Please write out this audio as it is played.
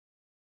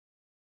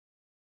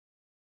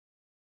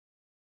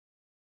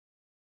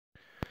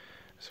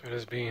So it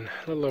has been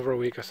a little over a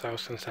week or so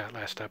since that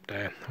last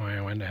update where I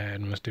went ahead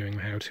and was doing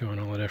the how-to on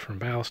all the different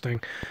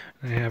ballasting.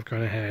 I have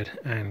gone ahead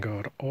and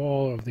got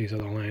all of these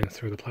other lines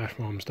through the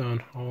platforms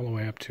done, all the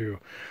way up to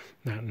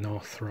that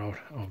north throat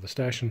of the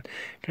station.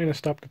 Kind of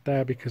stopped it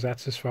there because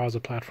that's as far as the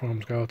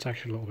platforms go. It's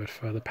actually a little bit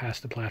further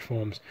past the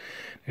platforms.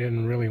 I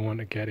didn't really want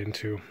to get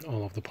into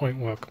all of the point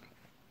work.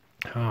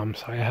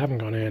 So I haven't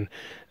gone in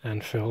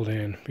and filled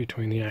in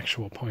between the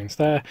actual points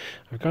there.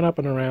 I've gone up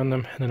and around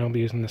them, and then I'll be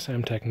using the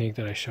same technique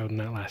that I showed in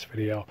that last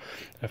video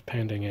of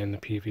painting in the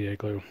PVA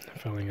glue,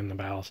 filling in the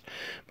ballast.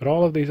 But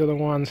all of these other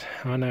ones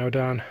are now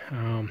done.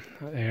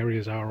 The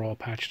areas are all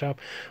patched up.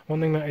 One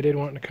thing that I did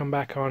want to come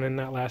back on in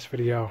that last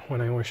video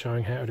when I was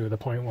showing how to do the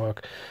point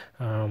work,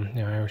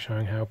 I was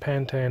showing how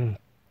painting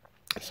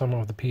some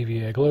of the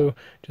PVA glue,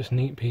 just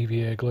neat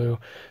PVA glue,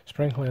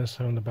 sprinkle in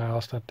some of the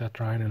ballast, let that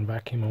dry and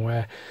vacuum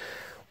away.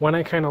 When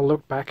I kind of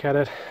look back at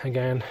it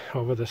again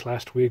over this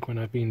last week when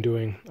I've been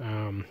doing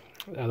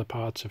other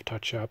parts of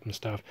touch up and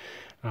stuff,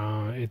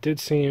 it did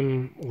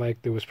seem like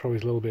there was probably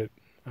a little bit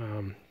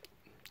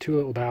too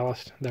little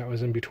ballast that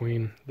was in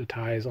between the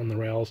ties on the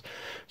rails.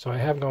 So I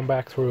have gone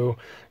back through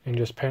and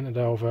just painted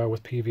over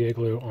with PVA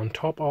glue on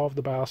top of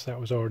the ballast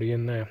that was already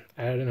in there,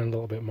 added in a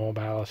little bit more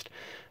ballast.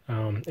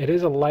 It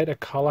is a lighter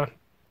color.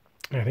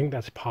 I think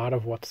that's part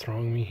of what's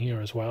throwing me here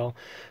as well.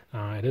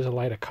 It is a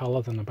lighter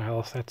color than the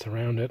ballast that's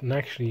around it, and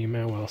actually you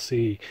may well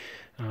see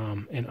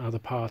in other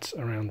parts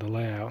around the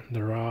layout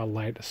there are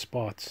lighter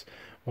spots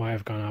why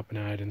I've gone up and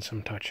added in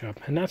some touch up,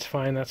 and that's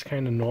fine. That's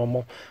kind of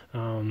normal,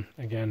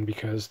 again,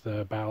 because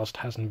the ballast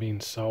hasn't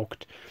been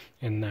soaked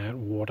in that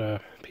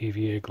water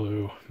PVA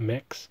glue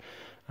mix.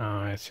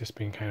 It's just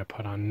been kind of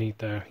put on neat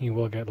there. You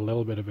will get a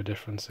little bit of a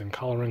difference in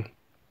coloring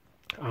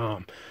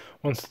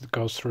once it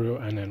goes through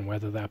and then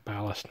weather that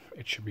ballast.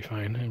 It should be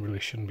fine. It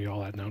really shouldn't be all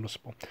that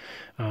noticeable,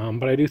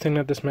 but I do think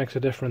that this makes a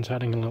difference,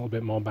 adding a little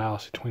bit more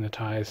ballast between the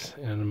ties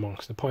and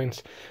amongst the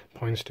points.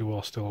 Points do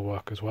all still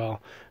work as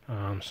well,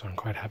 so I'm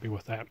quite happy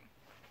with that.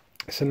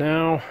 So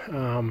now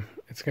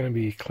it's going to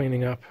be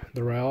cleaning up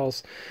the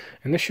rails,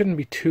 and this shouldn't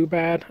be too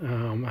bad.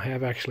 I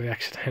have actually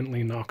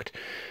accidentally knocked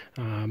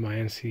my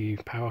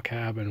NC power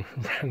cab and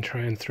ran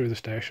trying through the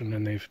station,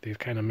 and they've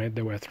kind of made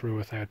their way through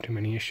without too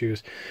many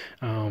issues,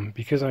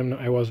 because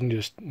I wasn't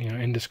just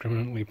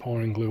indiscriminately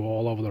pouring glue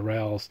all over the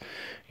rails.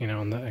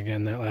 And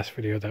again, that last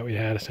video that we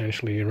had,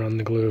 essentially you run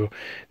the glue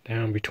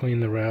down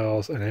between the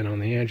rails and then on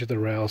the edge of the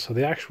rails, so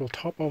the actual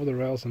top of the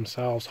rails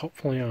themselves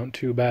hopefully aren't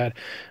too bad.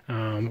 What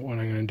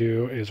I'm going to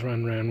do is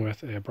run around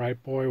with a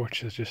Bright Boy,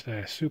 which is just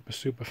a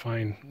super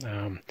fine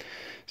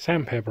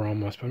sandpaper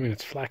almost, but I mean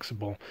it's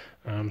flexible.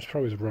 It's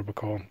probably a rubber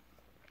core.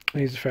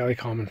 These are fairly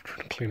common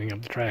for cleaning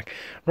up the track.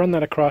 Run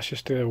that across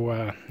just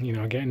to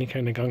get any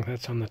kind of gunk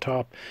that's on the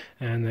top,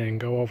 and then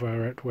go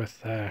over it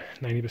with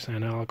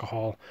 90%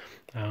 alcohol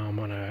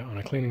on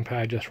a cleaning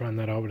pad. Just run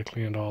that over to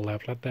clean it all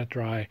up, let that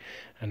dry,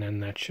 and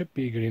then that should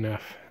be good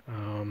enough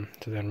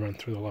to then run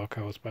through the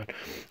locos. But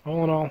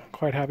all in all,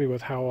 quite happy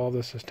with how all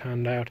this has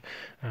turned out.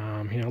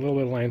 A little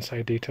bit of line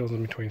side details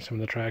in between some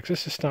of the tracks.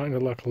 This is starting to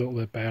look a little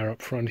bit bare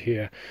up front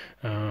here.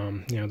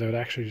 There would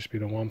actually just be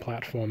the one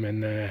platform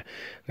in there.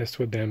 This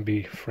would then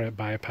be fret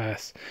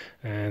bypass,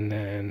 and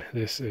then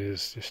this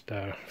is just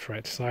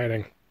fret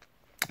sliding.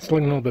 It's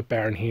looking a little bit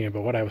barren here,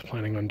 but what I was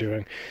planning on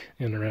doing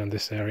in around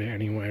this area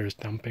anyway is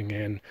dumping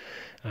in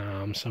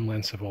some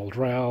lengths of old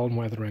rail and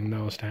weathering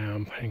those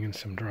down, putting in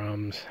some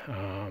drums.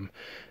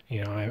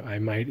 I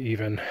might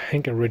even, I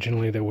think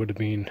originally there would have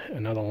been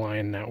another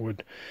line that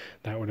would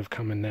have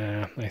come in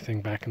there. I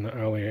think back in the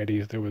early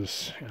 80s there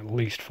was at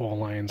least 4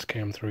 lines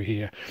came through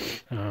here.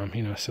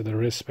 So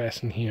there is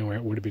space in here where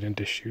it would have been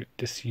a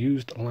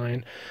disused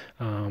line.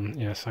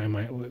 So I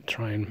might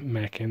try and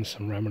make in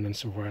some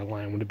remnants of where a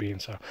line would have been.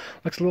 So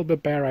looks a little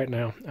bit bare right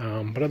now,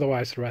 but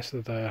otherwise the rest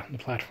of the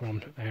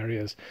platform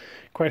areas,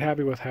 quite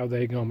happy with how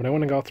they go. But I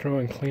want to go through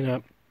and clean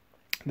up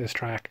this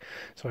track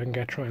so I can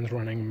get trains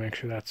running and make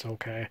sure that's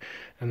okay.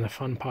 And the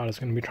fun part is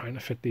going to be trying to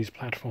fit these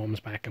platforms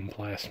back in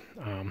place.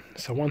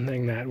 So one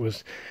thing that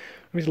was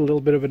a little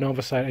bit of an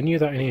oversight, I knew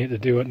that I needed to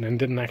do it and then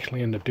didn't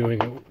actually end up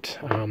doing it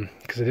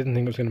because I didn't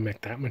think it was going to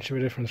make that much of a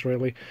difference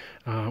really,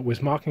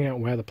 was marking out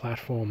where the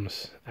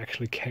platforms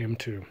actually came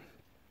to.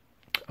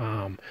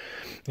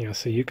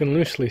 So you can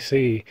loosely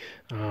see,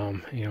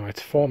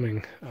 it's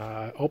forming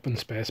open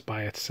space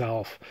by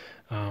itself,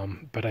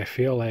 but I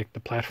feel like the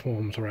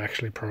platforms were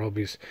actually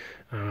probably,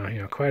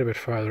 quite a bit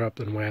further up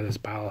than where this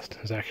ballast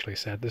is actually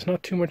set. There's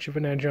not too much of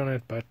an edge on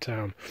it, but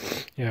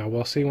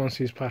we'll see once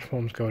these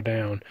platforms go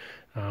down.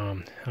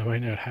 I might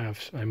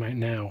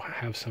now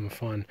have some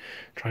fun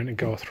trying to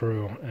go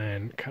through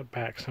and cut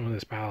back some of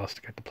this ballast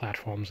to get the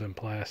platforms in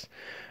place.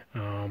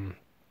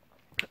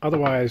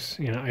 Otherwise,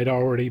 I'd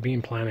already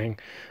been planning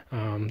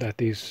that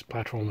these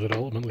platforms would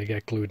ultimately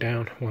get glued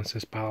down once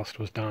this ballast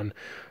was done.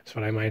 So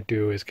what I might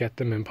do is get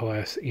them in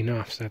place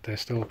enough so that they're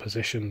still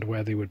positioned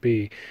where they would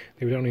be.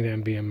 They would only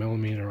then be a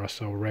millimeter or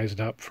so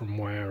raised up from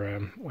where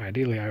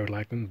ideally I would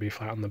like them to be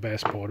flat on the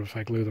baseboard. If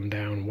I glue them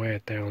down, weigh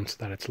it down so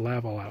that it's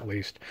level at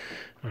least,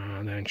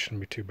 then it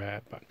shouldn't be too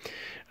bad. But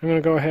I'm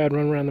going to go ahead,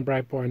 run around the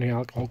breakboard and the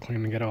alcohol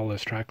clean and get all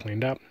this track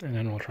cleaned up, and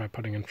then we'll try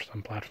putting in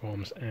some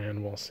platforms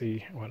and we'll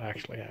see what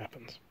actually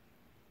happens.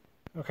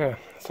 Okay,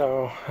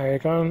 so I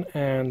gone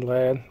and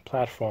laid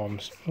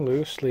platforms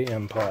loosely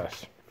in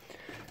place,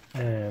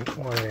 and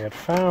what I had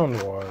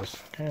found was,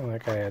 kind of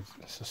like I had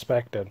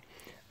suspected,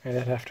 I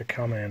did have to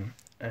come in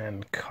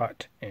and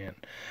cut in.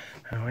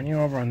 Now when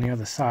you're over on the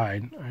other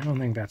side, I don't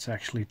think that's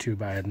actually too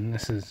bad, and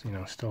this is,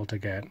 still to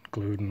get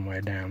glued and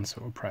weighed down,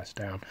 so we'll press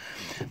down.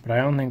 But I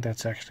don't think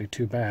that's actually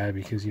too bad,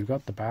 because you've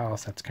got the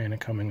ballast that's kind of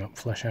coming up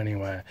flush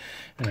anyway,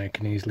 and I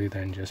can easily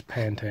then just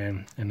paint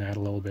in and add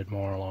a little bit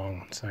more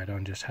along, so I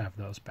don't just have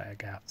those bad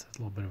gaps. There's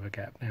a little bit of a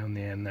gap down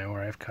the end there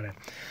where I've cut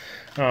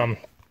it.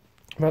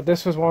 But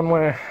this was one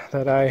way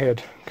that I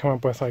had come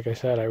up with. Like I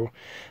said,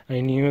 I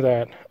knew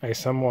that I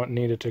somewhat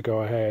needed to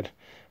go ahead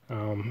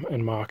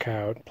and mark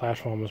out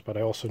platforms, but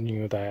I also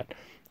knew that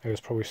I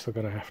was probably still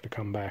going to have to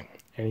come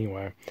back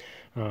anyway.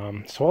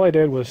 So all I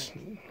did was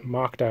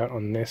marked out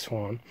on this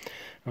one,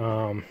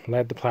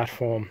 laid the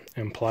platform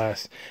in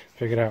place,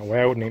 figured out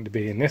where it would need to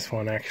be, and this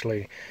one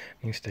actually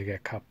needs to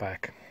get cut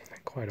back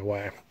quite a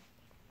way.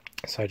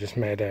 So I just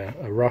made a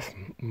rough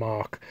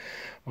mark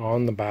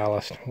on the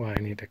ballast where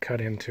I need to cut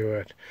into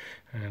it,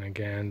 and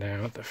again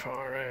down at the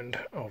far end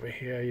over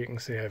here you can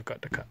see I've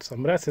got to cut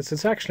some, but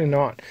it's actually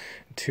not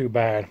too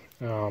bad.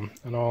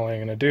 And all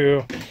I'm going to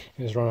do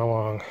is run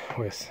along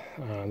with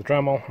the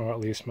Dremel, or at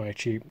least my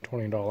cheap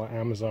 $20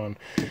 Amazon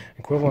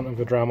equivalent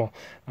of a Dremel,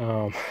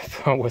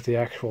 but with the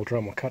actual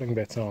Dremel cutting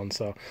bits on,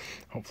 so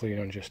hopefully you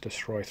don't just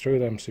destroy through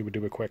them, super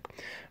duper quick.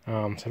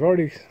 So I've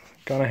already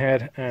gone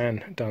ahead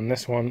and done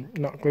this one,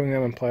 not gluing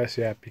them in place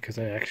yet because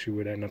I actually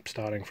would end up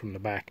starting from the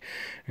back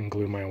and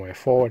glue my way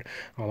forward.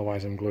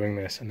 Otherwise I'm gluing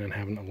this and then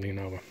having to lean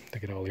over to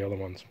get all the other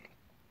ones.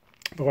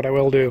 But what I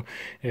will do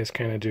is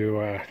kind of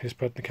do, just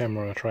put the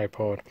camera on a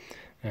tripod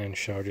and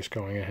show just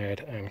going ahead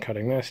and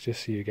cutting this,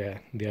 just so you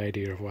get the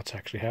idea of what's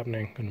actually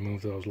happening. I'm going to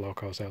move those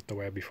locos out the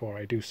way before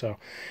I do so,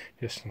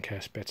 just in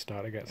case bits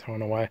start to get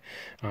thrown away.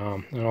 And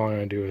all I'm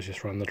going to do is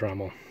just run the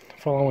Dremel,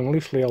 following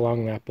loosely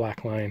along that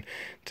black line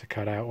to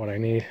cut out what I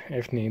need.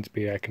 If needs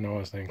be, I can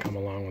always then come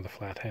along with a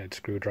flathead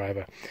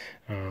screwdriver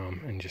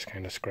and just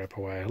kind of scrape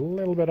away a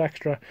little bit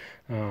extra.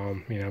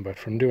 But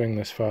from doing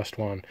this first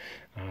one,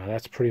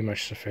 that's pretty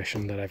much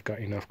sufficient that I've got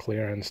enough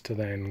clearance to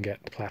then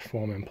get the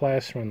platform in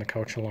place, run the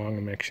coach along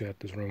and make sure that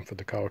there's room for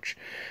the coach,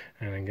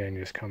 and again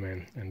just come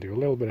in and do a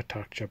little bit of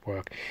touch-up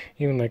work.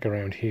 Even like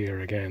around here,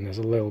 again, there's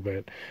a little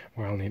bit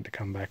where I'll need to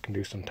come back and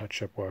do some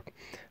touch-up work,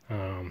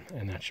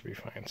 and that should be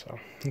fine. So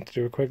let's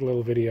do a quick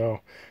little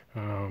video,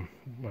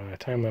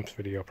 time-lapse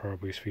video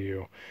probably is for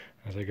you,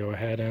 as I go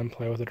ahead and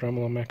play with the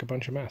Dremel and make a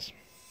bunch of mess.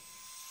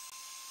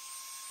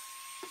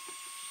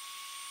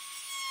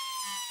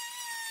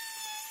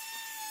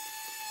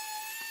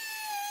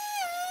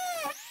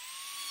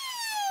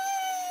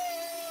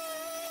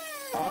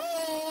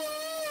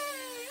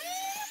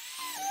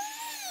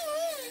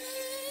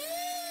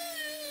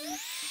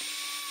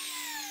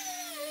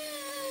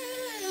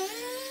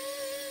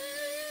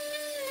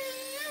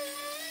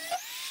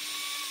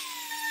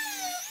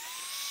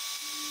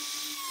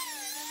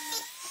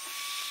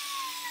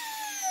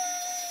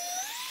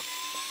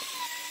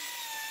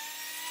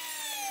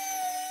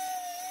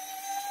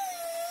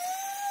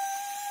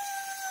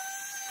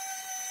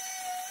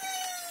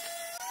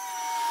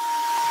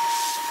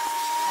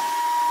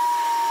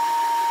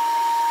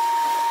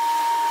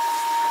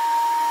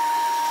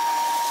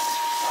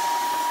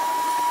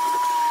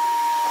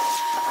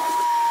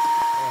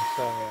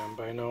 I am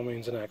by no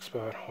means an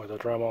expert with a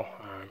Dremel.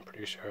 I'm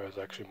pretty sure I was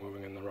actually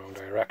moving in the wrong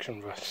direction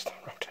versus the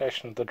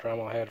rotation of the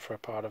Dremel head for a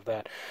part of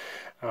that.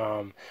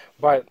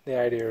 But the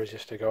idea is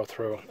just to go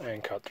through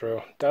and cut through.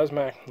 It does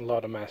make a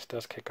lot of mess,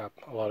 does kick up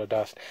a lot of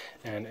dust,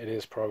 and it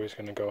is probably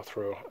going to go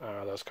through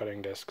those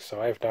cutting discs.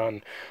 So I've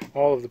done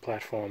all of the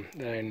platform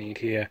that I need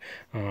here,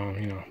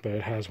 but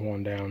it has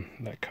worn down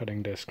that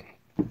cutting disc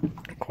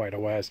quite a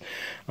ways.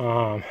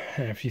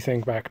 If you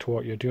think back to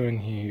what you're doing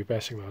here, you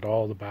basically got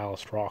all the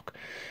ballast rock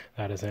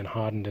that is then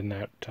hardened in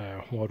that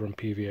Waldron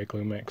PVA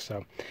glue mix.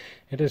 So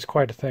it is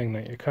quite a thing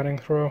that you're cutting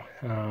through.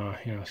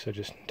 So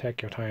just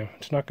take your time.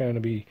 It's not going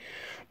to be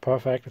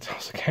perfect. It's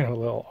also kind of a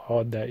little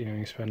odd that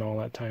you spend all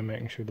that time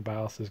making sure the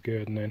ballast is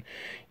good, and then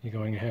you're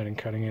going ahead and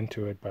cutting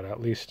into it. But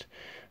at least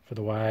for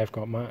the way I've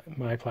got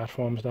my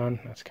platforms done,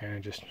 that's kind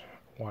of just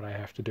what I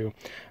have to do.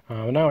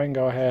 But now I can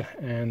go ahead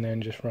and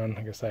then just run,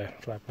 like I say,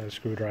 a flat-bladed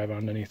screwdriver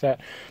underneath that,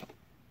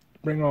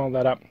 bring all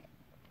that up,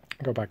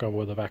 go back over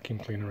with a vacuum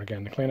cleaner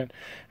again to clean it,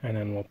 and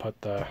then we'll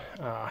put the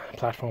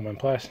platform in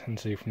place and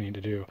see if we need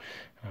to do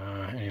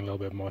any little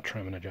bit more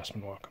trim and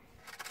adjustment work.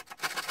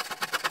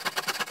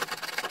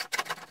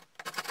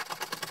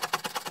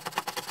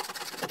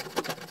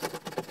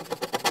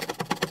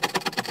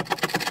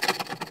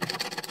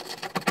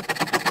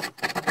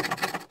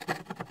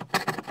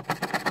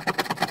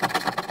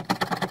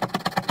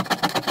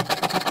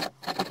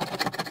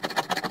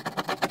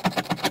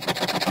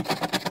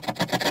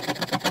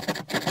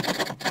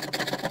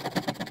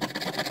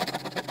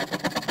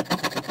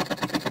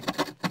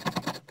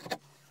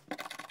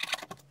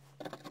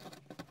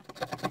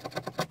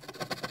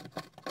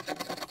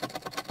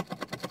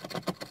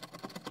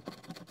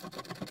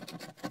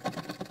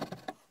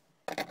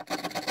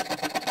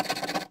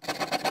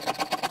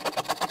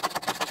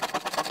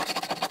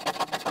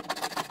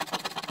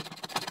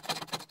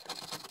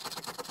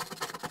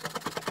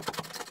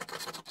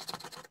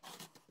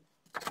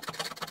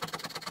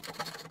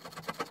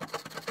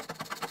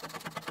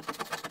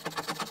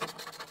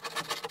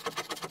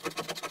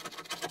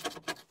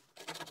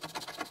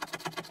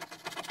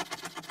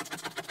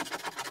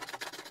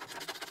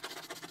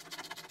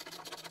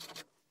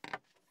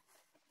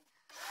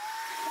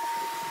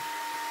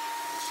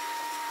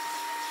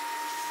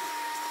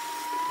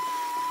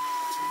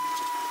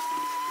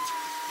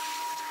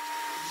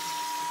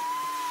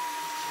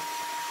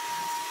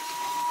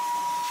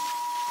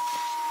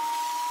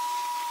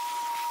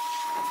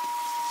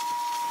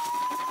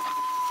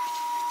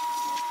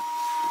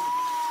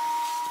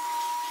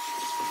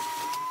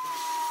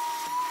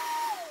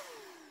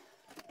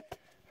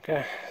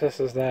 Okay, this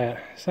is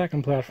that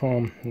second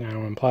platform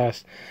now in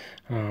place.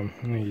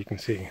 You can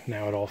see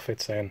now it all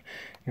fits in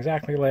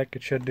exactly like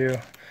it should do.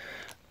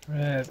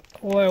 There's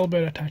a little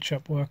bit of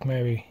touch-up work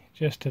maybe,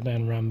 just to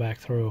then run back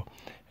through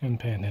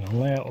and paint in a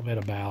little bit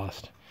of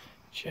ballast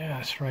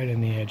just right in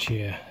the edge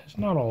here. It's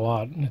not a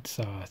lot, it's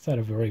at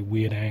a very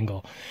weird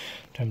angle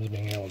in terms of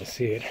being able to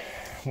see it.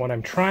 What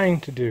I'm trying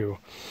to do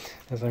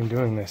as I'm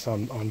doing this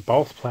on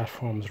both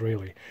platforms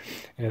really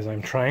is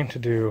I'm trying to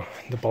do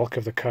the bulk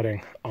of the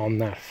cutting on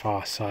that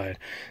far side.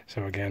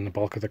 So again, the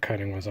bulk of the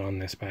cutting was on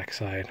this back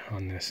side,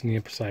 on this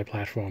near side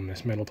platform,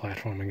 this middle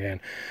platform again.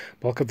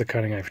 Bulk of the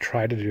cutting I've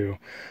tried to do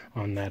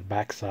on that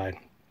back side.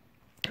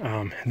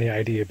 The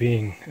idea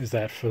being is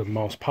that for the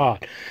most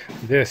part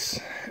this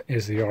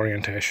is the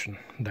orientation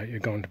that you're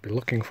going to be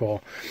looking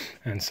for,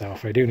 and so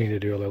if I do need to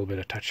do a little bit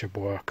of touch-up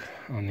work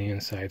on the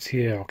insides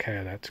here,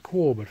 okay, that's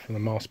cool, but for the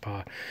most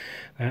part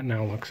that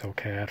now looks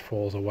okay. It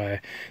falls away.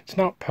 It's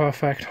not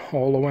perfect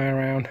all the way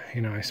around.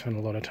 You know, I spend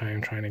a lot of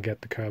time trying to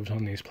get the curves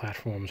on these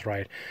platforms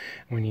right.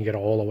 When you get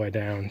all the way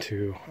down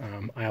to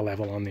eye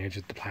level on the edge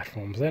of the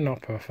platforms, they're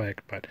not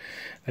perfect, but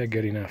they're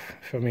good enough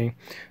for me.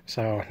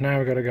 So now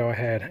we've got to go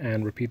ahead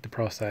and repeat the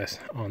process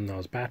on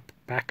those back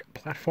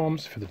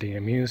platforms for the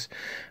DMUs.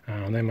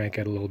 They might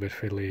get a little bit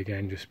fiddly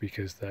again just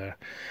because they're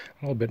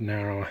a little bit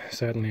narrow,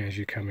 certainly as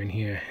you come in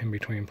here in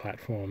between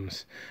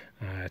platforms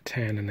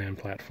 10 and then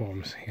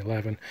platforms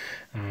 11.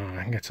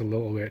 It gets a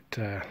little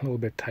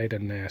bit tight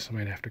in there, so I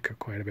might have to cut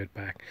quite a bit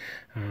back.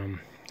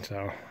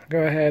 So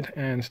go ahead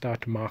and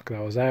start to mark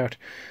those out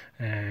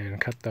and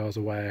cut those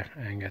away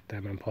and get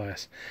them in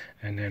place,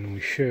 and then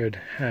we should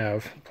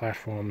have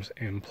platforms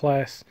in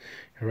place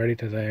ready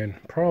to then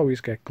probably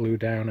get glued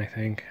down, I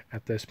think,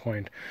 at this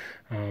point.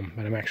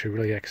 But I'm actually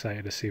really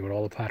excited to see what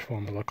all the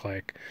platforms look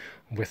like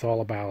with all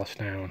the ballast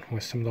down,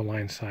 with some of the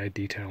line side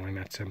detailing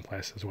that's in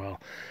place as well,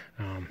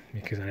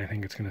 because I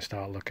think it's going to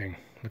start looking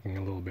a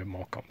little bit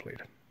more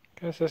complete.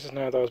 Okay, so this is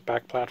now those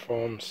back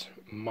platforms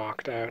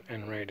marked out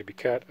and ready to be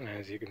cut, and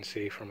as you can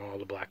see from all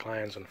the black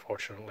lines,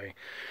 unfortunately,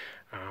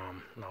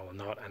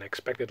 not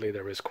unexpectedly,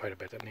 there is quite a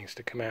bit that needs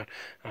to come out.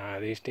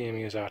 These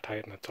DMUs are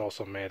tight, and it's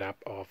also made up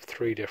of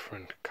 3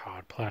 different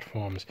card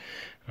platforms.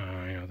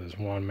 There's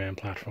one main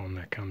platform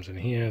that comes in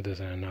here, there's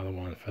another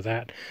one for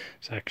that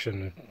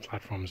section,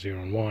 platform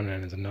 0 and 1,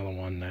 and there's another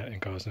one that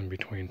goes in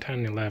between 10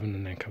 and 11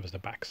 and then covers the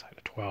back side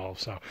of 12.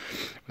 So I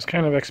was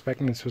kind of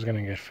expecting this was going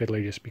to get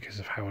fiddly just because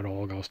of how it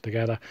all goes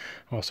together.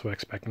 Also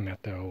expecting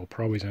that there will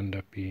probably end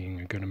up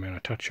being a good amount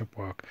of touch-up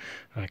work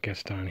that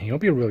gets done. He'll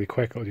be really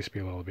quick, it'll just be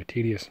a little bit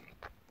tedious.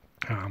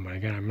 But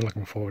again, I'm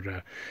looking forward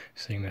to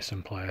seeing this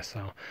in place.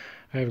 So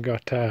I've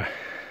got a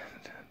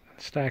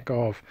stack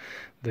of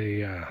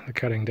the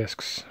cutting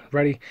discs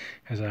ready,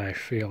 as I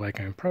feel like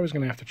I'm probably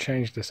going to have to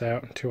change this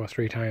out 2 or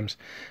 3 times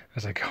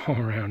as I go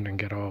around and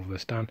get all of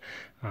this done,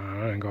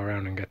 and go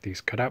around and get these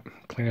cut up,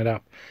 clean it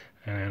up,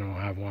 and then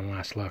we'll have one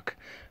last look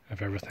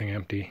of everything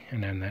empty,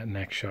 and then that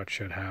next shot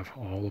should have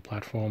all the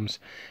platforms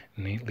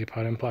neatly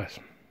put in place.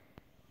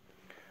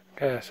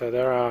 Okay, so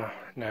there are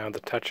now the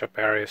touch-up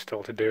areas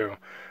still to do,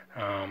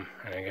 and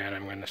again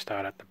I'm going to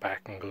start at the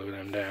back and glue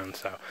them down.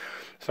 So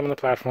some of the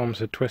platforms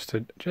had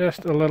twisted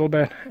just a little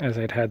bit as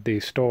I'd had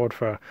these stored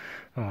for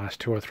the last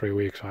 2 or 3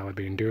 weeks while I'd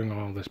been doing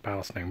all this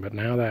ballasting, but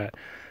now that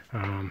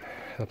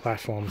the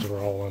platforms are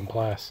all in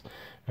place,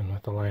 and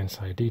with the line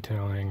side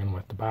detailing and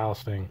with the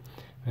ballasting,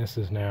 this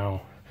is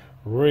now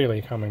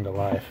really coming to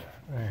life.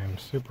 I am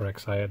super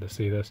excited to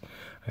see this.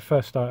 I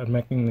first started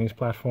making these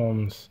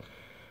platforms,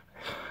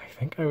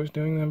 I think I was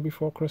doing them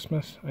before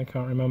Christmas, I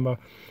can't remember.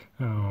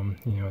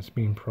 It's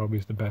been probably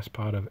the best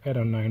part of 8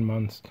 or 9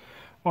 months,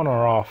 on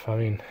or off. I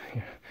mean,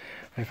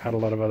 I've had a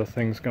lot of other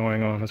things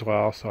going on as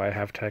well, so I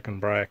have taken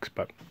breaks,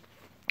 but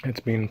it's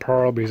been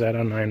probably 8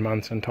 or 9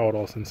 months in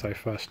total since I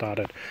first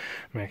started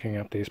making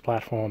up these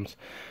platforms,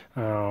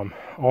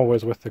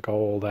 always with the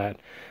goal that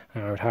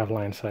I would have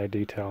line side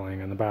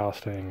detailing and the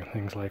ballasting and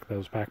things like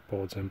those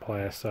backboards in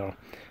place. So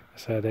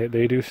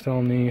they do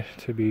still need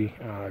to be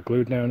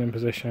glued down in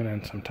position,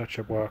 and some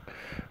touch-up work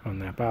on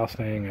that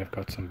ballasting. I've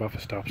got some buffer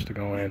stops to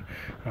go in,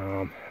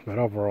 but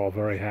overall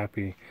very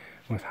happy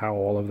with how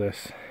all of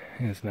this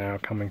is now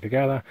coming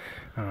together.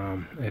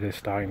 It is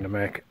starting to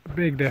make a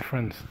big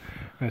difference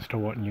as to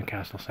what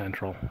Newcastle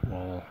Central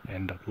will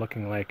end up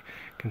looking like.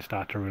 Can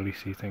start to really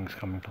see things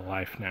coming to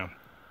life now.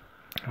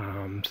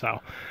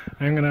 So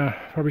I'm gonna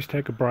probably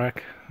take a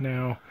break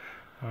now.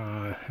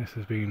 This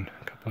has been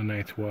a couple of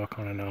nights work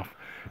on and off,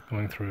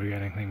 going through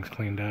getting things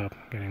cleaned up,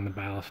 getting the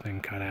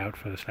ballasting cut out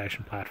for the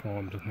station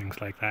platforms and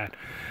things like that,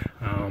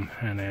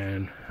 and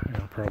then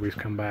probably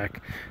come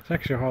back. It's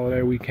actually a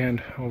holiday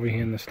weekend over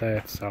here in the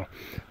States, so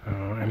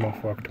I'm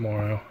off work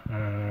tomorrow.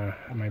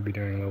 I might be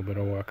doing a little bit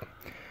of work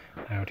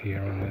out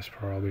here on this,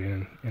 probably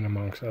in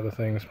amongst other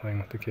things, playing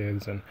with the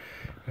kids and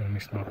be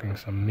smoking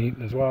some meat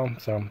as well.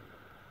 So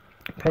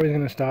Probably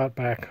going to start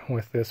back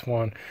with this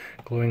one,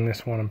 gluing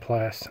this one in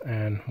place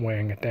and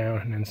weighing it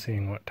down, and then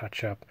seeing what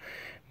touch-up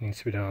needs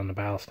to be done on the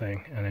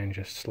ballasting, and then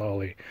just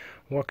slowly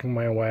working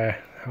my way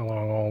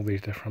along all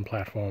these different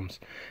platforms.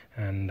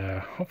 And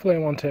hopefully it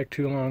won't take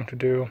too long to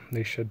do.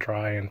 These should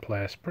dry in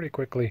place pretty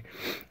quickly,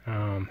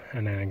 and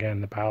then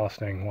again the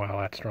ballasting, while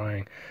that's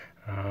drying,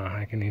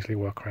 I can easily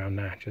work around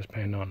that, just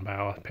paint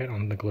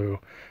on the glue,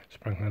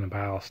 sprinkling the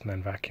ballast, and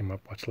then vacuum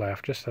up what's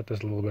left, just so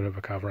there's a little bit of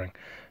a covering,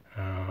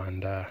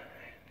 and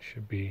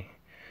should be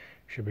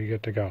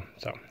good to go.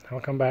 So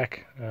I'll come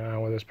back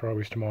with this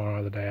probably tomorrow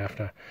or the day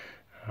after,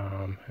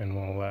 and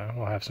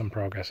we'll have some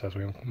progress as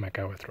we make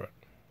our way through it.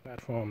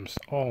 Platforms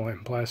all in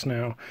place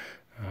now.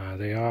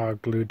 They are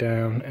glued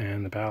down,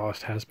 and the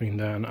ballast has been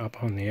done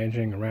up on the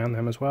edging around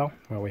them as well,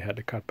 where we had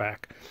to cut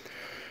back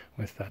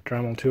with that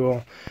Dremel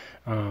tool.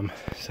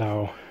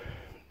 So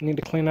need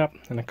to clean up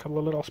in a couple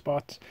of little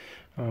spots,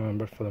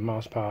 but for the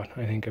most part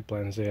I think it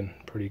blends in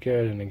pretty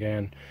good. And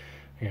again,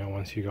 you know,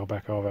 once you go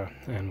back over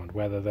and would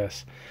weather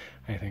this,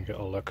 I think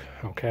it'll look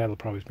okay. There'll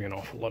probably be an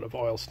awful lot of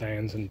oil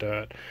stains and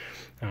dirt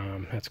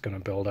that's going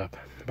to build up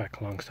back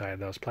alongside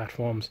those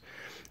platforms.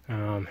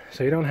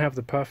 So you don't have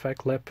the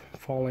perfect lip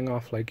falling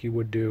off like you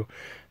would do,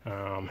 you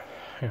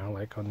know,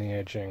 like on the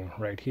edging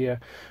right here,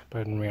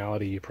 but in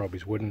reality you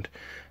probably wouldn't.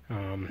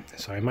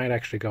 So I might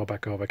actually go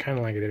back over, kind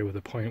of like I did with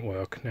the point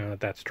work. Now that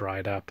that's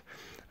dried up,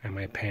 I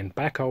might paint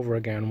back over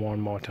again one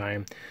more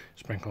time,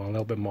 sprinkle a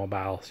little bit more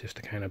ballast just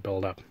to kind of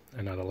build up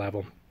another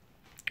level.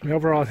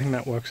 Overall, I think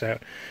that works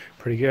out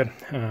pretty good.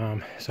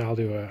 So I'll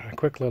do a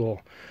quick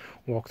little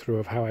walkthrough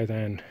of how I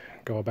then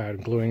go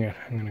about gluing it.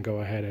 I'm going to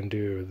go ahead and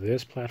do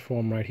this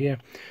platform right here.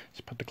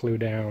 Just put the glue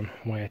down,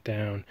 weigh it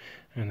down,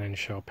 and then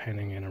show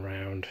penning in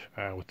around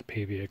with the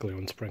PVA glue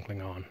and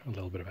sprinkling on a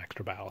little bit of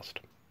extra ballast.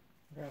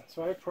 Yeah,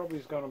 so I've probably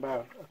gone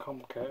about a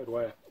complicated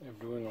way of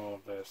doing all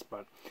of this,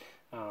 but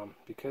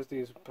because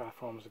these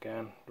platforms,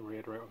 again, to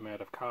reiterate, were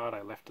made of card,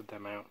 I lifted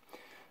them out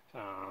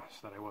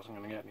so that I wasn't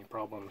going to get any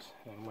problems,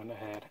 and went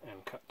ahead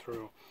and cut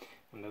through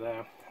into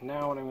there.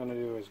 Now what I'm going to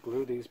do is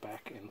glue these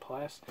back in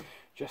place,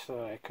 just so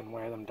that I can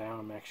wear them down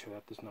and make sure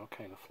that there's no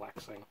kind of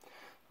flexing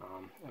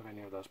of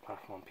any of those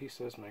platform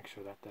pieces, make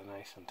sure that they're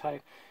nice and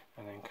tight,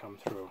 and then come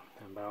through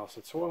and ballast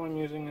it. So all I'm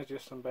using is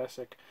just some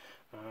basic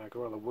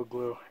Gorilla Wood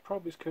glue. I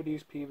probably could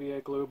use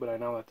PVA glue, but I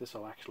know that this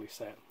will actually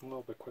set a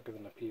little bit quicker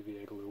than the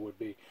PVA glue would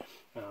be.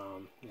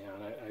 Yeah,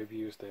 and I've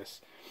used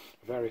this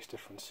various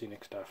different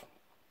scenic stuff.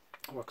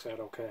 Works out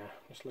okay.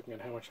 Just looking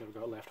at how much I've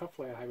got left.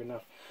 Hopefully I have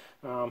enough.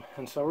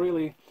 And so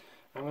really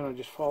I'm going to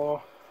just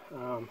follow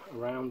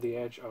around the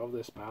edge of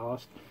this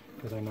ballast,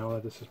 because I know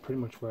that this is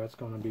pretty much where it's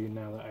going to be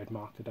now that I'd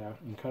marked it out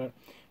and cut it.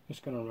 I'm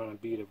just going to run a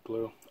bead of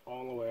glue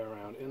all the way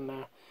around in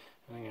there.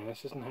 And again,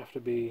 this doesn't have to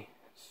be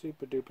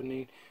super duper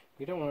neat.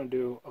 You don't want to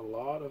do a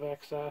lot of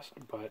excess,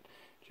 but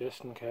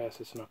just in case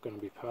it's not going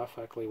to be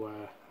perfectly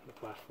where the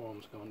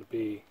platform's going to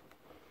be,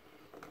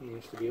 it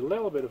needs to be a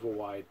little bit of a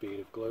wide bead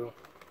of glue.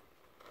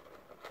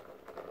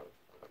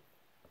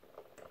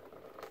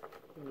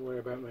 Don't worry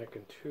about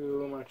making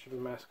too much of a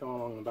mess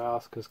going along the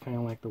ballast, because kind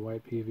of like the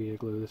white PVA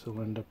glue, this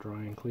will end up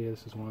drying clear.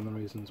 This is one of the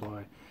reasons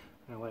why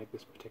I like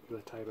this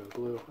particular type of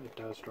glue. It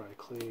does dry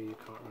clear, you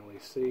can't really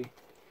see.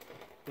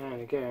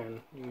 And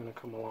again, you're going to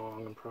come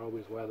along and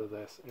probably weather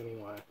this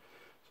anyway,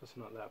 so it's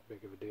not that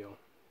big of a deal.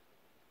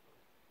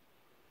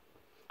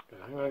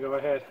 Okay, I'm going to go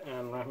ahead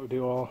and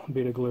do a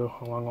bead of glue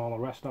along all the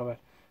rest of it,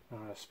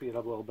 speed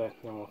up a little bit,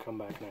 and then we'll come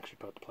back and actually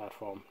put the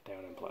platform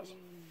down in place.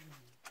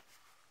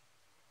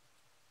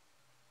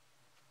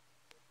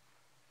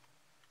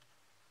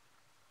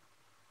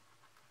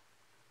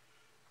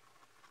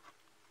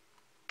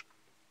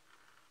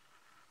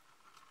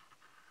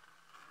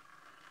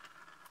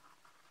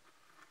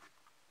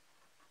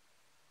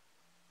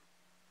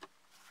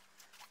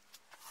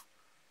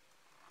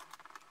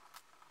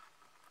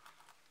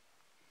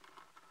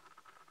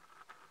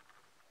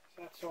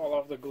 That's all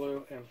of the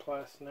glue in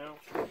place now.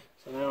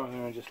 So now I'm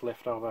going to just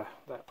lift over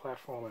that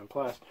platform in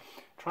place.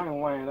 Try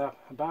and line it up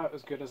about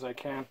as good as I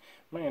can.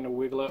 I'm going to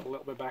wiggle it a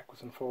little bit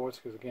backwards and forwards,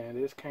 because again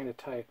it is kind of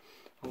tight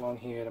along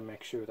here, to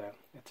make sure that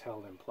it's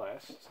held in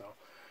place. So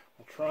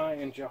I'll try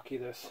and jockey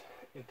this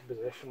into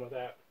position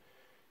without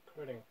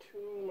creating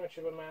too much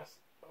of a mess.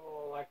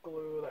 All that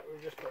glue that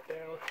we just put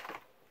down.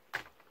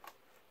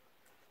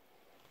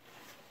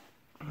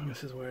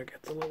 This is where it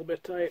gets a little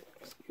bit tight.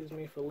 Excuse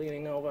me for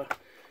leaning over.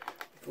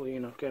 Hopefully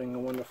you're not getting a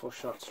wonderful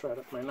shot straight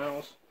up my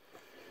nose.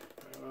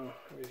 I don't know,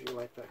 I usually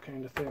like that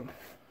kind of thing.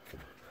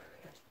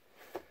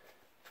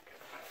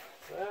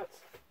 So that's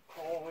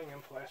holding in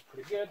place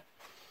pretty good.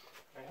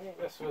 I think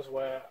this was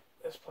where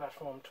this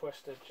platform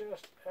twisted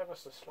just ever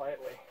so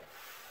slightly.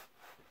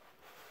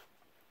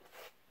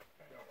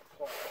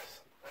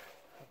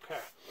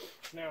 Okay,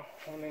 now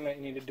one thing that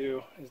you need to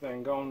do is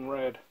then go and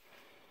rid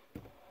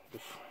the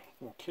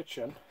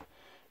kitchen.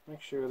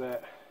 Make sure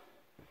that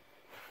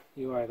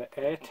you either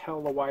A,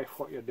 tell the wife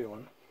what you're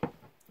doing,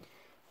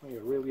 or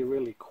you're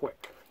really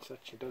quick so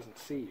that she doesn't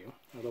see you,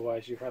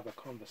 otherwise you have a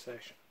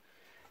conversation.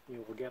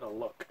 you will get a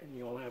look and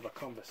you will have a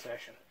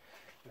conversation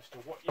as to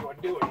what you are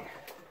doing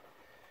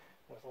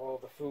with all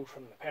the food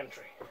from the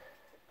pantry.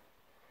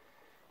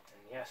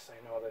 And yes, I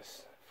know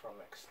this from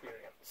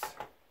experience.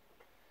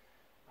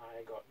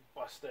 I got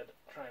busted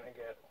trying to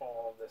get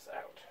all of this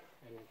out,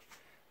 and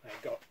I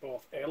got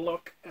both a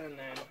look and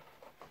then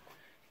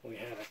we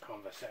had a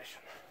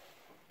conversation.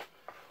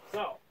 So,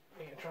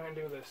 I'm going to try and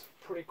do this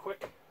pretty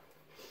quick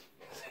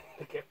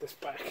to get this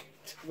back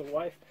to the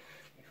wife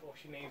before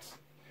she needs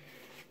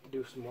to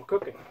do some more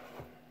cooking.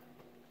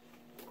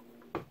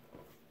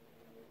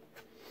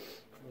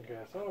 Okay,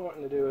 so all I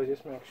want to do is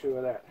just make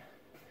sure that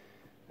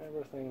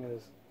everything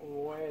is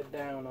weighed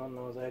down on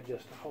those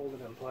edges to hold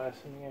it in place.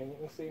 And again, you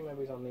can see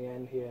maybe it's on the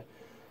end here.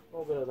 A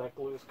little bit of that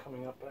glue is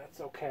coming up, but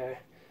that's okay.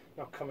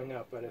 Not coming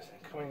up, but it's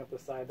coming up the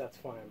side, that's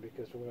fine,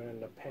 because we're going to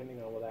end up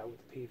painting over that with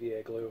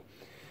PVA glue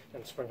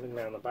and sprinkling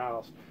down the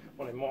bowels.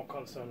 What I'm more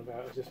concerned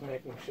about is just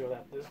making sure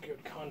that there's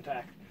good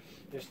contact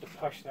just to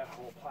push that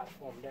whole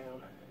platform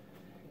down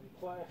in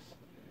place.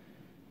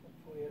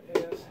 Hopefully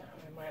it is.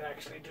 I might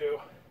actually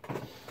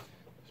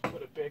just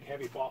put a big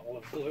heavy bottle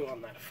of glue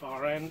on that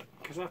far end,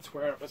 because that's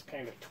where it was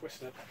kind of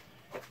twisted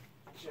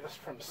just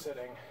from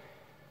sitting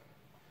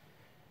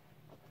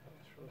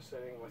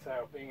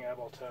without being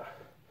able to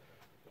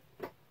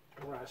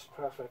rest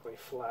perfectly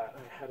flat.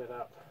 I had it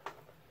up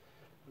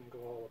and go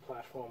all the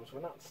platforms were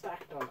not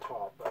stacked on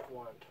top, but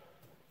weren't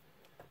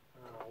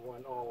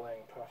all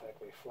laying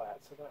perfectly flat.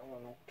 So that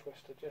one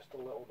twisted just a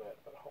little bit,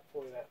 but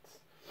hopefully that's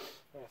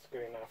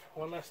good enough.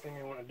 One last thing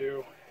I want to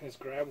do is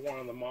grab one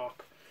of the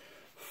Mark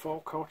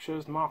 4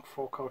 coaches. Mark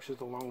 4 coaches,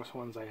 the longest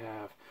ones I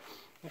have.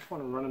 I just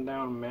want to run them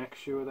down and make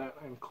sure that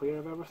I'm clear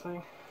of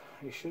everything.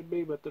 I should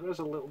be, but there is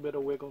a little bit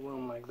of wiggle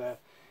room like that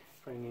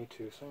if I need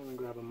to. So I'm going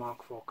to grab a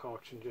Mark 4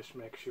 coach and just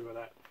make sure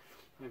that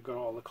I've got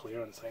all the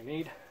clearance I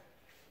need.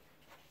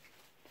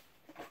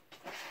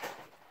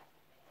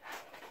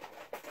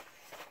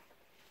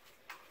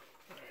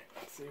 Alright,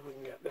 let's see if we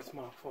can get this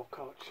Mark 4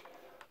 coach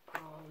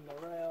on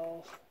the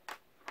rails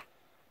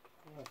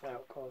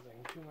without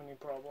causing too many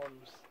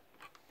problems.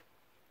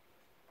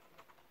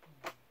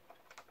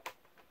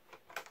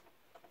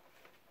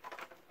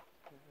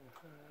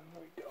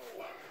 There we go.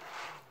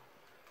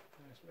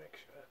 Just make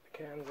sure that the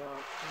cans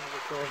aren't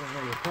causing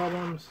any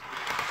problems.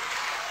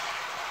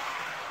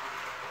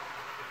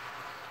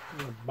 I'm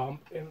going to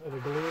bump into the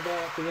glue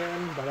there at the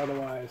end, but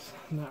otherwise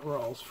that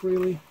rolls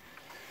freely.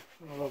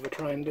 I'll over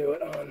try and do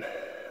it on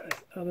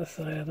this other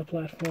side of the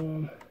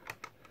platform.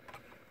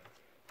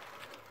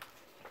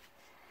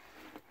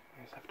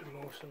 I just have to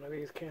move some of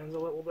these cans a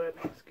little bit.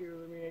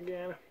 Excuse me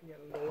again, I'm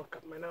getting to look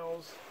up my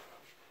nose.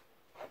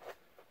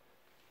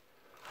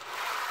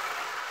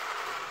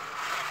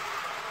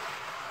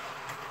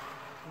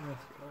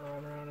 Let's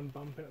go around and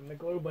bump it in the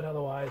glue, but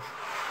otherwise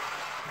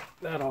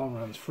that all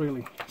runs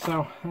freely.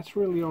 So that's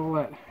really all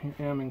that you're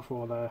aiming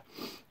for there.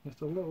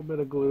 Just a little bit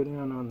of glue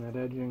down on that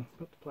edging,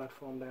 put the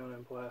platform down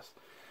in place,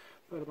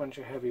 put a bunch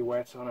of heavy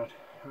wets on it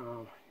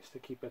just to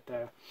keep it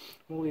there.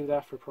 We'll leave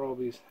that for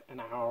probably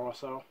an hour or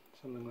so,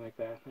 something like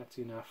that. That's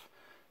enough.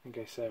 Like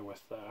I said,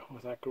 with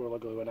that Gorilla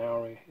Glue, an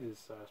hour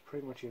is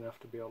pretty much enough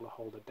to be able to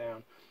hold it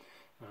down.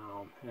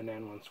 And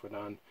then once we're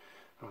done,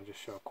 I'll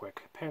just show a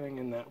quick painting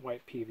in that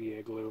white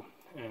PVA glue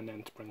and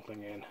then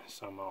sprinkling in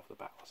some of the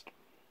ballast.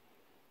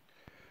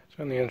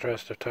 So in the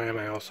interest of time,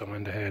 I also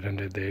went ahead and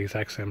did the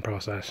exact same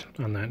process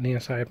on that near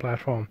side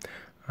platform,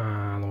 the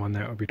one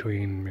that would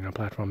between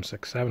platform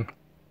 6, 7,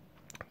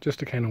 just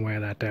to kind of wear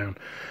that down.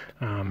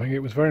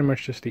 It was very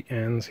much just the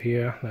ends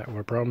here that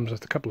were problems.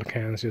 Just a couple of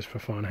cans just for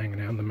fun hanging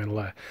out in the middle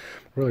there.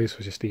 Really, this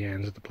was just the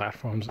ends of the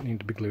platforms that need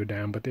to be glued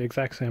down. But the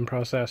exact same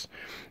process.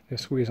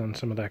 Just squeeze on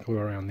some of that glue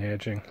around the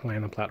edging,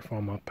 line the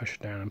platform up, push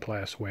it down in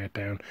place, weigh it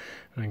down.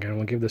 And again,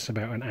 we'll give this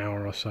about an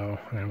hour or so,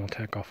 and then we'll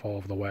take off all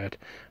of the wet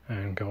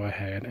and go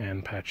ahead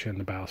and patch in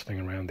the ballasting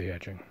around the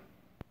edging.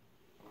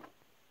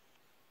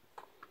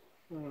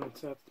 Alright,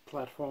 so that's the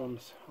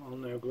platforms all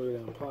now glued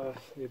in place.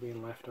 They're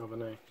being left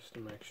overnight just to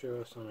make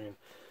sure. So I mean,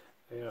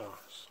 they are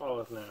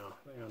solid now.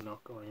 They are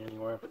not going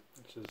anywhere,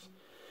 which is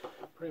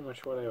pretty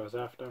much what I was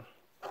after.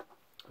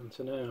 And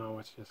so now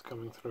it's just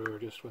coming through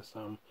just with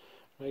some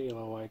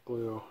regular white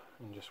glue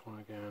and just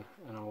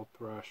an old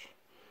brush.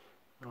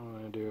 All I'm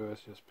going to do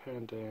is just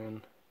paint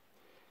in,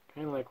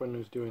 kind of like when I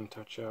was doing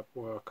touch-up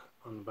work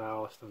on the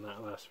ballast in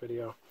that last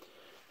video.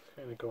 Just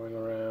kind of going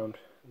around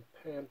and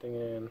painting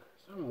in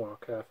somewhat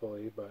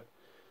carefully, but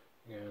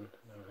again,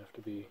 you don't have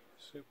to be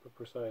super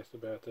precise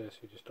about this.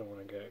 You just don't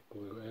want to get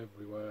glue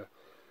everywhere.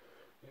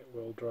 It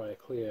will dry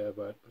clear,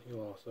 but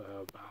you'll also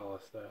have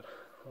ballast that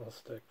will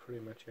stick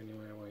pretty much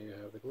anywhere where you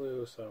have the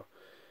glue. So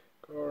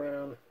go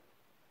around,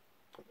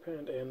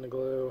 paint in the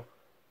glue.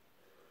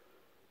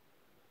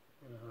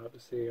 Hard to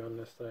see on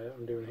this side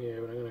I'm doing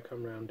here, but I'm going to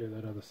come around and do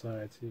that other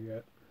side so you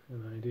get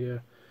an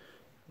idea.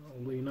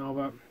 I'll lean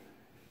over.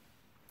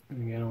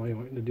 And again, all you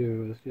want to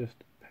do is just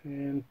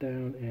paint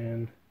down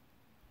and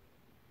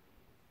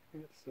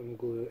get some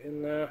glue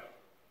in there,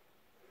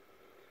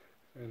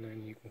 and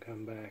then you can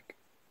come back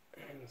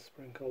and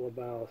sprinkle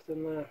the ballast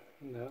in there,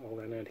 and that will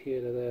then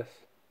adhere to this.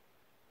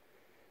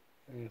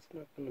 And it's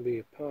not going to be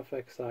a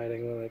perfect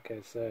siding, like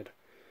I said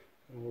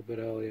a little bit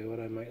earlier. What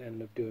I might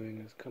end up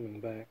doing is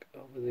coming back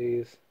over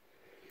these,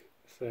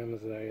 same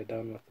as I had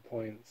done with the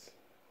points.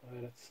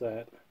 Let it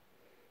set,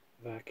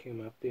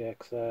 vacuum up the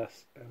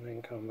excess, and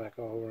then come back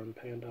over and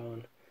paint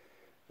on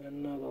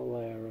another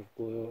layer of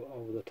glue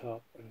over the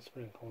top and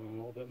sprinkle on a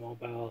little bit more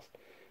ballast.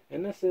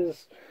 And this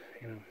is,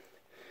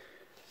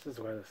 this is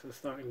where this is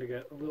starting to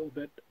get a little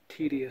bit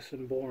tedious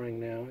and boring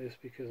now, is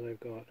because I've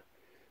got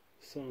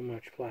so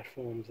much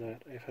platforms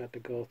that I've had to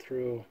go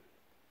through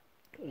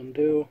and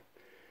do,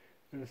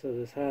 and so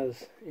this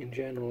has in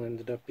general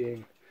ended up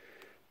being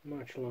a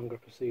much longer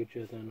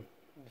procedure than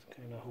I was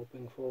kind of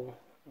hoping for.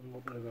 A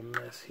little bit of a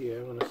mess here.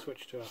 I'm going to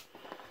switch to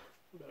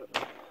a bit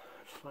of a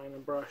finer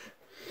brush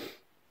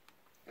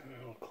and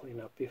I'll clean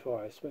up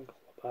before I sprinkle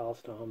the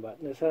ballast on,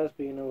 but this has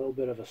been a little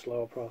bit of a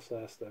slower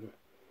process than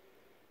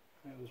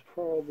I was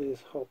probably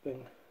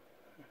hoping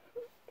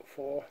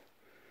for.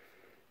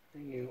 I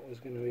knew it was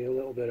going to be a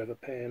little bit of a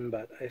pain,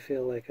 but I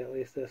feel like at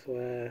least this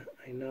way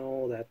I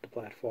know that the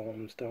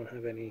platforms don't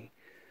have any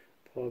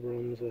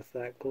problems with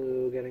that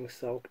glue getting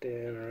soaked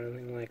in or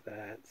anything like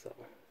that, so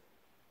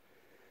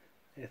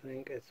I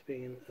think it's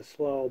been a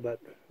slow but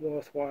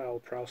worthwhile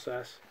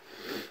process.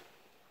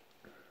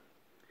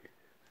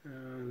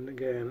 And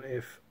again,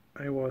 if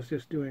I was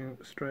just doing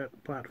straight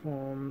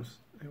platforms,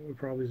 it would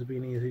probably have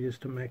been easy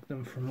just to make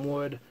them from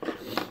wood.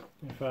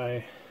 If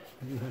I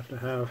didn't have to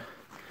have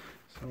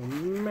so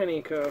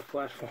many curved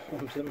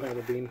platforms, it might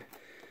have been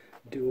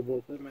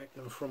doable to make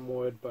them from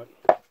wood, but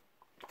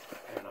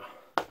you know,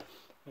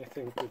 I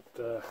think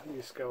that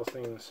these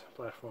Scalzine's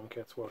platform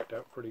kits worked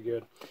out pretty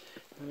good.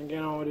 And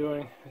again, all we're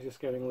doing is just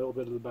getting a little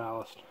bit of the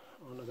ballast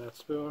onto that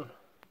spoon.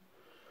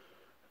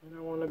 I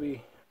don't want to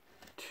be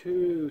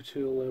too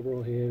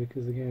liberal here,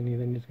 because again, you're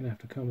then just going to have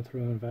to come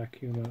through and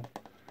vacuum up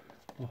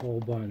a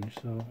whole bunch.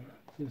 So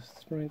just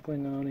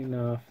sprinkling on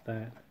enough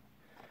that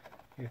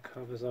it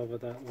covers over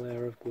that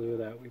layer of glue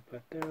that we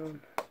put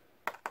down.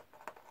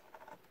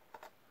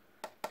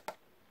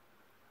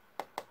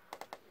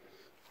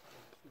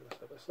 This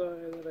other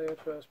side that I had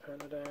first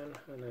painted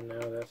in, and then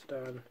now that's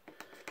done,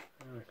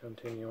 I'm going to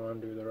continue on,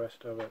 do the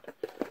rest of it,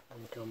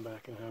 and come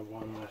back and have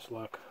one last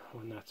look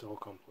when that's all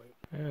complete.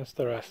 And that's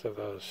the rest of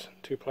those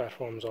two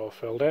platforms all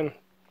filled in.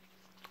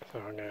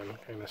 So again,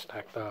 kind of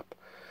stacked up,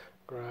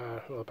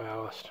 grab the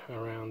ballast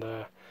around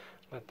there,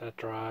 let that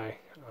dry,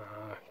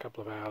 a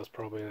couple of hours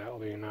probably, that'll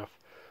be enough.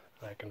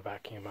 I can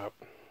vacuum up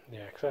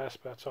the excess,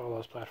 but that's all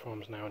those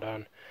platforms now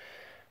done,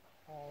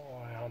 all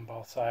the way on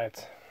both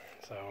sides.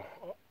 So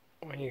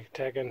when you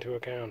take into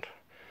account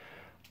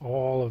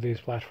all of these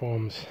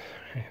platforms,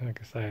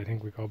 like I say, I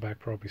think we go back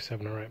probably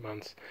 7 or 8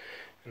 months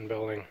in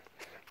building.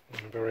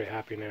 I'm very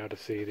happy now to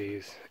see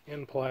these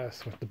in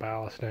place with the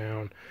ballast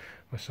down,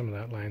 with some of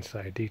that line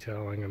side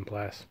detailing in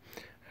place.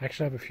 I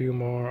actually have a few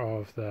more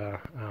of the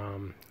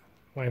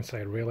line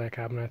side relay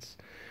cabinets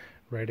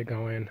ready to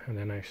go in, and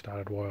then I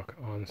started work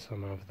on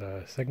some of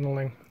the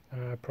signaling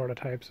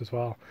prototypes as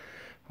well.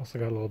 Also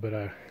got a little bit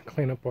of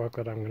cleanup work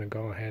that I'm going to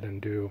go ahead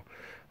and do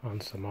on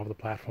some of the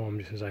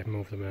platforms just as I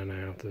move them in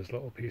and out. There's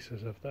little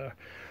pieces of the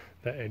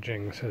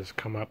edgings has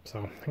come up, so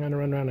I'm going to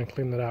run around and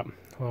clean that up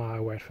while I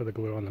wait for the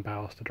glue on the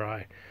ballast to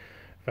dry,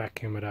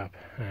 vacuum it up,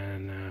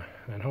 and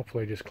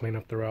hopefully just clean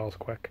up the rails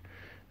quick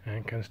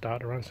and can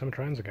start to run some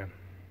trains again.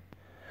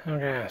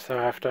 Okay, so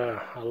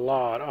after a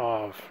lot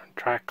of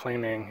track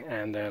cleaning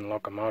and then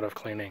locomotive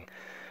cleaning,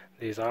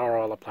 these are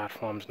all the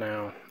platforms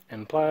now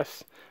in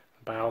place.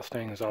 The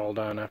ballasting is all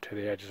done up to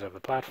the edges of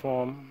the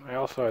platform. I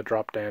also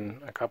dropped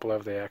in a couple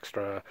of the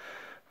extra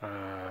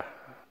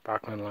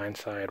Barkman line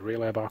side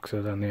relay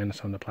boxes on the ends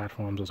of the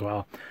platforms as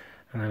well.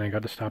 And then I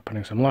got to start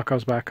putting some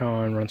locos back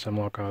on, run some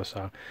locos,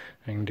 so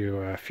I can do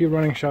a few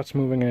running shots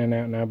moving in and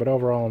out now, but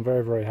overall I'm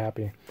very, very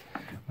happy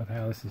with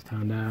how this has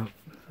turned out.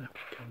 So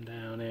come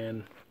down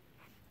in.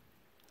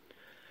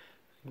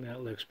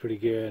 That looks pretty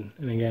good,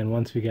 and again,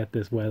 once we get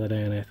this weathered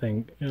in, I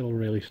think it'll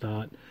really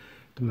start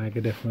to make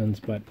a difference.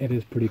 But it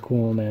is pretty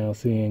cool now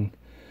seeing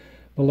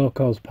the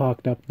locos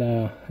parked up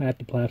there at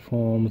the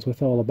platforms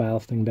with all the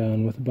ballasting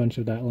done, with a bunch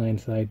of that line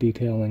side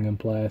detailing in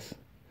place.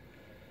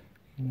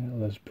 That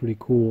was pretty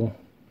cool.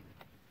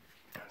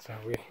 So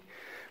we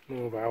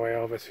move our way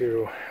over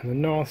to the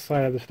north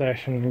side of the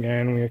station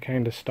again. We are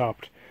kind of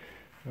stopped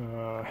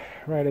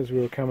right as we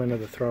were coming to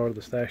the throat of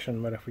the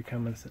station, but if we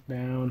come and sit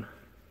down,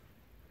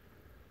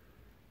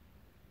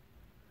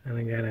 and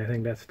again, I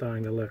think that's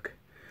starting to look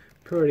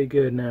pretty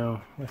good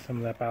now with some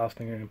of that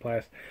ballasting in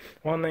place.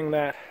 One thing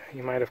that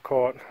you might have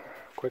caught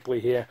quickly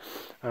here,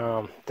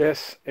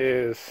 this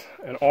is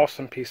an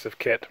awesome piece of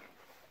kit.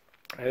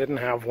 I didn't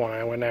have one.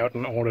 I went out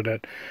and ordered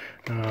it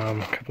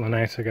a couple of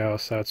nights ago.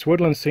 So it's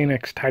Woodland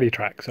Scenics Tidy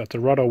Track. So it's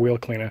a roto wheel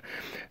cleaner.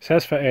 It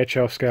says for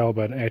HO scale,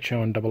 but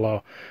HO and double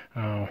O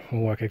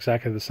will work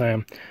exactly the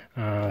same.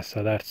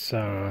 So that's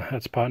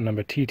part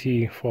number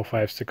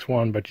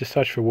TT4561. But just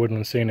search for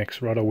Woodland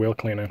Scenics roto wheel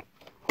cleaner,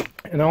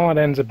 And all it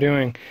ends up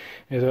doing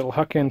is it'll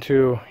hook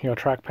into your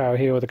track power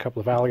here with a couple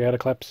of alligator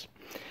clips.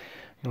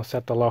 You'll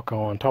set the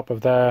loco on top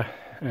of there,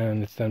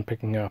 and it's then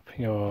picking up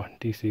your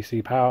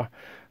DCC power.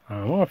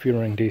 Or if you're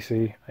running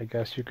DC, I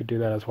guess you could do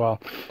that as well.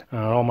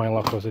 All my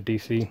locos are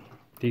DCC,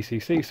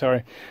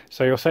 sorry.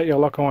 So you'll set your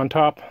loco on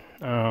top,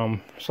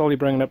 slowly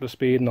bring it up to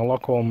speed, and the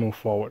loco will move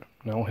forward.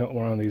 And it'll hit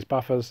one of these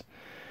buffers,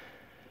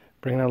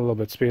 bring it up a little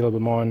bit, speed a little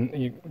bit more,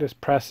 and this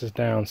presses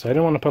down. So I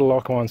don't want to put a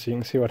loco on so you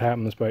can see what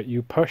happens, but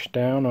you push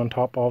down on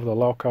top of the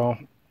loco.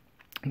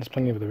 There's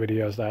plenty of the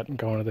videos that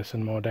go into this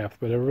in more depth,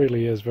 but it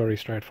really is very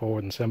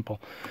straightforward and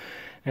simple.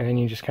 And then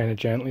you just kind of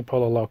gently pull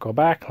the loco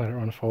back, let it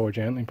run forward,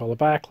 gently pull it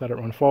back, let it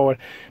run forward.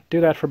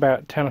 Do that for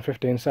about 10 or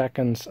 15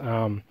 seconds.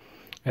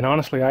 And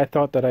honestly, I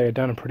thought that I had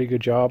done a pretty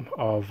good job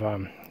of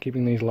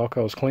keeping these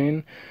locos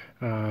clean.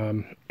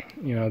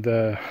 You know,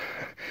 the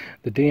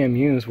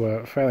DMUs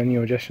were fairly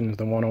new additions,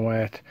 the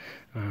 108,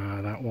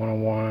 that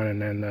 101,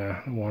 and then the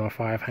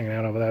 105 hanging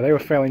out over there. They were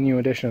fairly new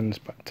additions,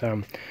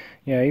 but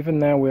yeah, even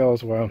their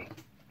wheels were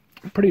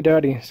pretty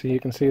dirty. So you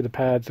can see the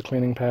pads, the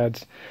cleaning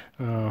pads,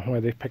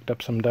 where they've picked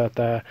up some dirt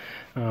there.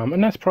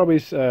 And that's probably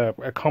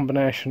a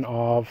combination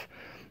of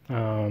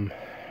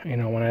you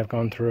know, when I've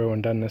gone through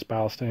and done this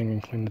ballasting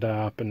and cleaned it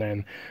up, and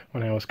then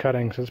when I was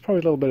cutting, so there's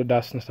probably a little bit of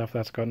dust and stuff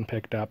that's gotten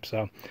picked up.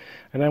 So,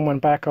 and then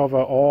went back over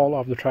all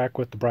of the track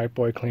with the Bright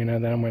Boy cleaner,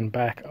 then went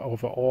back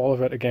over all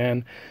of it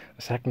again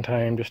a second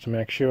time just to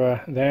make sure,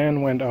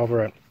 then went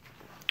over it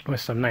with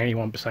some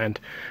 91%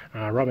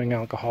 rubbing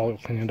alcohol,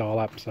 cleaning it all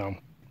up. So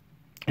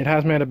it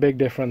has made a big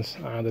difference,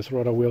 this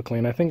rotor wheel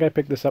clean. I think I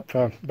picked this up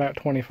for about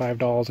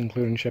 $25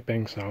 including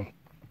shipping, so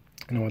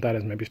you know what that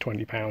is, maybe it's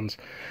 20 pounds.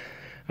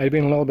 I'd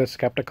been a little bit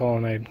skeptical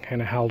and I'd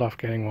kind of held off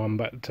getting one,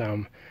 but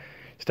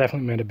it's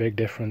definitely made a big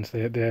difference.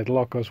 The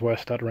locos were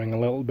stuttering a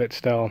little bit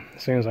still.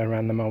 As soon as I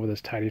ran them over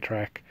this tidy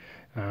track,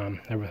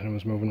 everything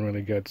was moving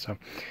really good. So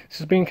this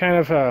has been kind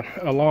of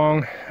a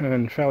long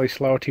and fairly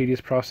slow,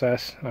 tedious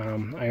process.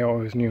 I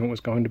always knew it was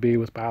going to be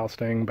with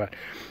ballasting, but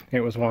it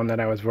was one that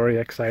I was very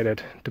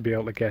excited to be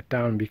able to get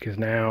done, because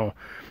now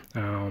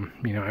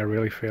you know, I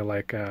really feel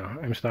like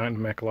I'm starting to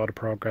make a lot of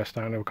progress,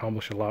 starting to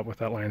accomplish a lot with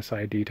that line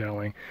side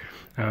detailing.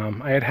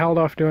 I had held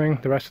off doing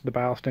the rest of the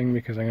ballasting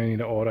because I'm going to need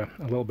to order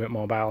a little bit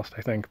more ballast,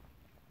 I think,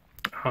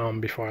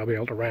 before I'll be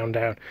able to round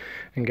out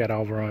and get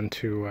over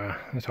onto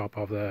the top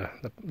of the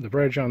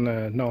bridge on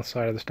the north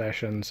side of the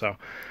station. So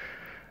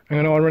I'm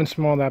going to order in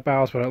some more of that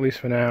ballast, but at least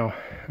for now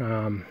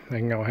I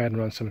can go ahead and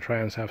run some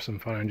trails, have some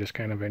fun, and just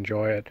kind of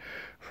enjoy it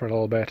for a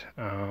little bit.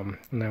 And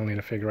then I'll need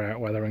to figure out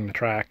weathering the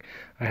track.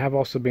 I have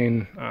also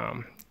been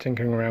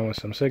tinkering around with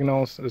some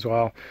signals as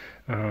well,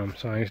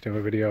 so I need to do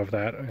a video of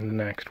that in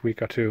the next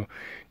week or two,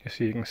 just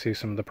so you can see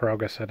some of the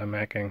progress that I'm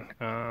making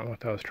with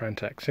those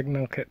Trendtech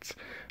signal kits.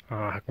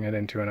 Hooking it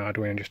into an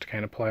Arduino just to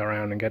kind of play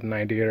around and get an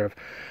idea of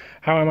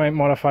how I might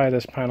modify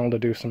this panel to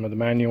do some of the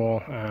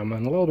manual and a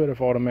little bit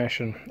of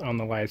automation on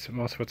the lights.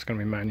 Most of it's going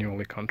to be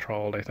manually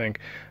controlled, I think,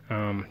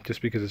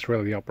 just because it's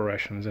really the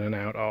operations in and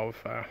out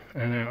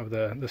of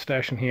the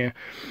station here.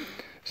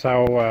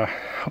 So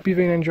hope you've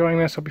been enjoying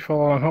this, hope you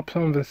follow along, hope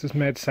some of this has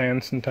made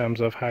sense in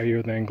terms of how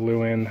you then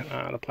glue in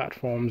the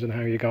platforms and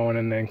how you go in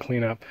and then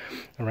clean up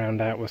around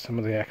that with some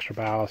of the extra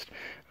ballast.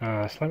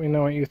 So let me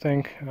know what you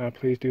think.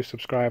 Please do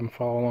subscribe and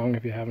follow along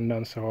if you haven't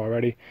done so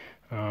already.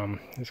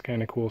 It's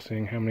kind of cool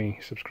seeing how many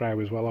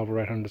subscribers, well over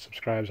 800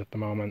 subscribers at the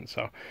moment,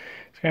 so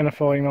it's kind of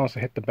full. You can also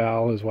hit the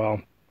bell as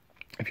well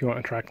if you want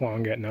to track along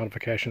and get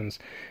notifications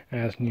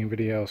as new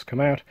videos come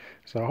out.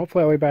 So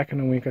hopefully I'll be back in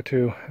a week or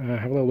two,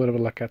 have a little bit of a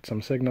look at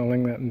some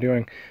signaling that I'm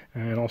doing,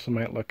 and also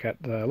might look at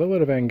a little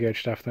bit of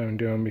Engage stuff that I'm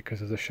doing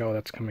because of the show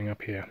that's coming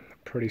up here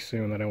pretty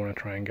soon that I want to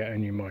try and get a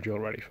new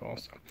module ready for.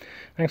 So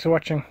thanks for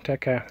watching,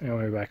 take care, and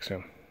I'll be back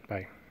soon.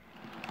 Bye.